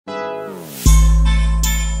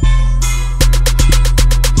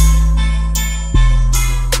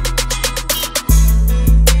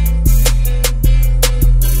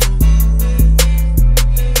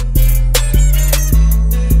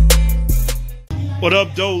What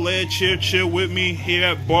up, Doe Led? Chill with me here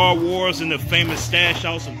at Bar Wars in the famous Stash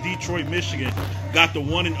House of Detroit, Michigan. Got the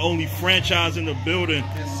one and only franchise in the building.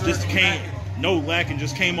 Yes, just came, no lacking,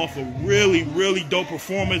 just came off a really dope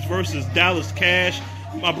performance versus Dallas Cash.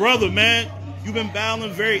 My brother, man, you've been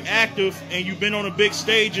battling very active and you've been on the big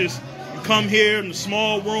stages. You come here in the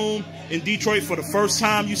small room in Detroit for the first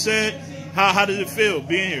time, you said. How did it feel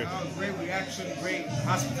being here? Great reaction, great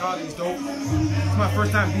hospitality is dope. It's my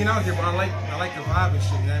first time being out here, but I like the vibe and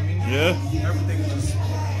shit, you know what I mean? Yeah. Everything is just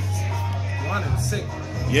fun and sick.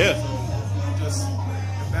 Yeah. So just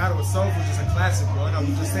the battle itself was just a classic, bro. Like I was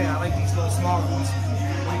just saying, I like these little small rooms.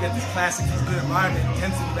 When you get these classics, these good environment,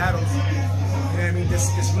 intensity battles, you know what I mean?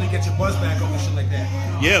 Just really get your buzz back up and shit like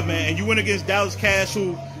that. Yeah, man. And you went against Dallas Cash,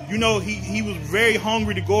 who, you know, he was very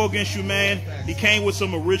hungry to go against you, man. He came with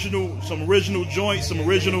some original joints, some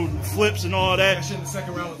original flips and all that. That shit in the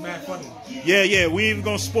second round was mad funny. Yeah. We ain't even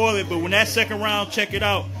gonna spoil it, but when that second round, check it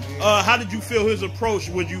out. How did you feel his approach?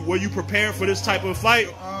 Were you prepared for this type of fight?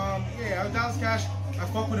 Yeah, Dallas Cash, I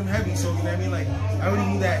fuck with him heavy, so you know what I mean? Like, I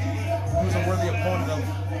already knew that he was a worthy opponent of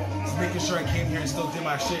just making sure I came here and still did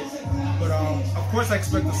my shit. But of course I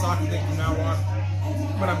expect the soccer thing from now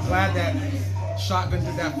on. But I'm glad that Shotgun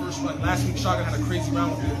did that first run. Last week Shotgun had a crazy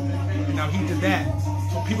round with it, and now he did that.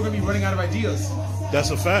 So people are gonna be running out of ideas. That's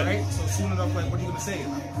a fact. Right? So soon enough, like, what are you gonna say?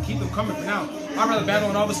 Keep them coming for now. I'd rather battle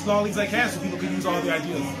in all the small leagues I can so people can use all the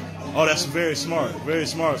ideas. Oh, that's very smart. Very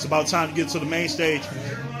smart. It's about time to get to the main stage.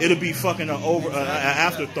 It'll be fucking an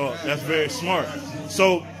afterthought. That's very smart.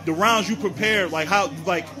 So the rounds you prepared, like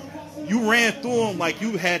you ran through them like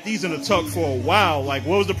you had these in the tuck for a while. Like,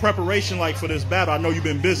 what was the preparation like for this battle? I know you've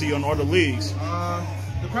been busy on other leagues.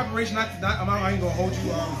 The preparation, I ain't gonna hold you.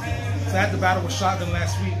 So I had the battle with Shotgun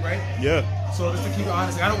last week, right? Yeah. So just to keep it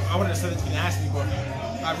honest, I wouldn't have said it to be nasty, but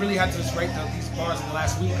I really had to just write these bars in the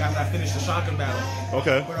last week after I finished the Shotgun battle.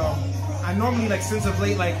 Okay. But I normally, like, since of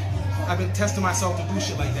late, like, I've been testing myself to do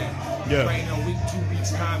shit like that. Yeah. Right, in a week, 2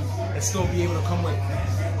 weeks time, and still be able to come with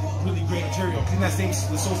really great material. In that the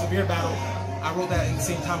So Severe battle, I wrote that in the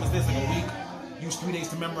same time as this, like a week. Used 3 days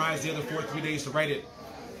to memorize, the other 3 days to write it.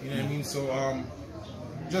 You know what I mean? So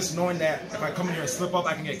just knowing that if I come in here and slip up,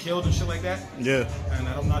 I can get killed and shit like that. Yeah. And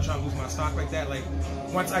I'm not trying to lose my stock like that. Like,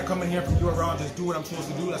 once I come in here from URL and just do what I'm supposed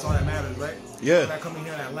to do, that's all that matters, right? Yeah. If I come in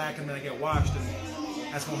here and I lack and then I get washed,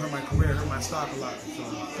 and that's gonna hurt my career, hurt my stock a lot. So.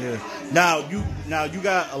 Yeah. Now you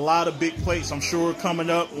got a lot of big plates, I'm sure, coming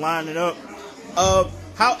up, lining up.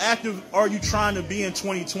 How active are you trying to be in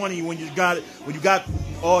 2020 when you got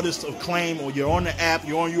all this acclaim, or you're on the app,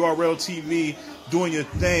 you're on URLTV, doing your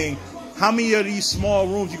thing? How many of these small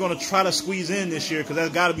rooms you gonna try to squeeze in this year? Because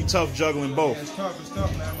that's got to be tough juggling both. Yeah, it's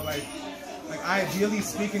tough, man. But like ideally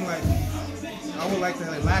speaking, like, I would like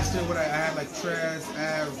to, like, last year, I had like Trez,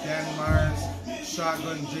 Av, Danny Myers,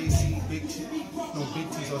 Shotgun, JC, Big T,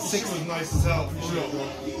 so 6 was nice as hell. Appreciate it, bro.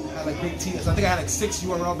 I had like Big T, so I think I had like 6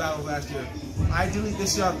 URL battles last year. Ideally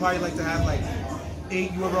this year I'd probably like to have like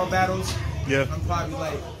 8 URL battles. Yeah. I'm probably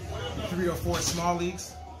like 3 or 4 small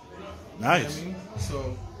leagues. Nice. You know what I mean?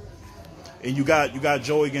 So. And you got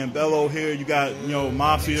Joey Gambello here. You got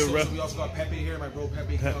Mafia. So we also got Pepe here, my bro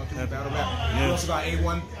Pepe came out to the battle rap. Yeah. We also got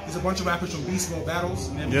A1. There's a bunch of rappers from Beast Mode battles,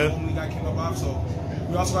 and then the only guy came up off. So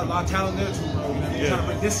we also got a lot of talent there too, bro. You know what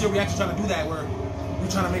I mean? This year we actually trying to do that, where we're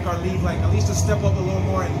trying to make our league like at least to step up a little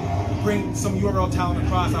more and bring some URL talent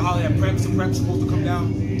across. I holly at Prep. Some Prep's supposed to come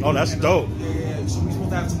down. Oh, that's dope. Yeah. So we're supposed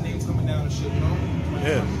to have some names coming down and shit, you know?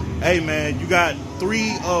 Yeah. Hey, man, you got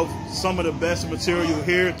 3 of some of the best material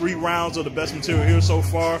here, 3 rounds of the best material here so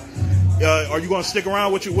far. Are you going to stick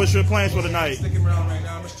around? What's your plans for the night? I'm sticking around right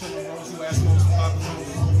now. I'm just chilling, bro. See what Eskimos and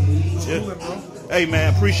Papa bro. Hey,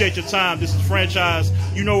 man, appreciate your time. This is Franchise.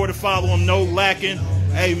 You know where to follow him. No lacking.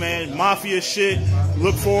 Hey, man, Mafia shit.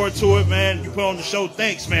 Look forward to it, man. You put on the show.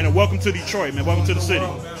 Thanks, man, and welcome to Detroit, man. Welcome to the city.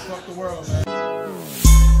 Fuck the world, man.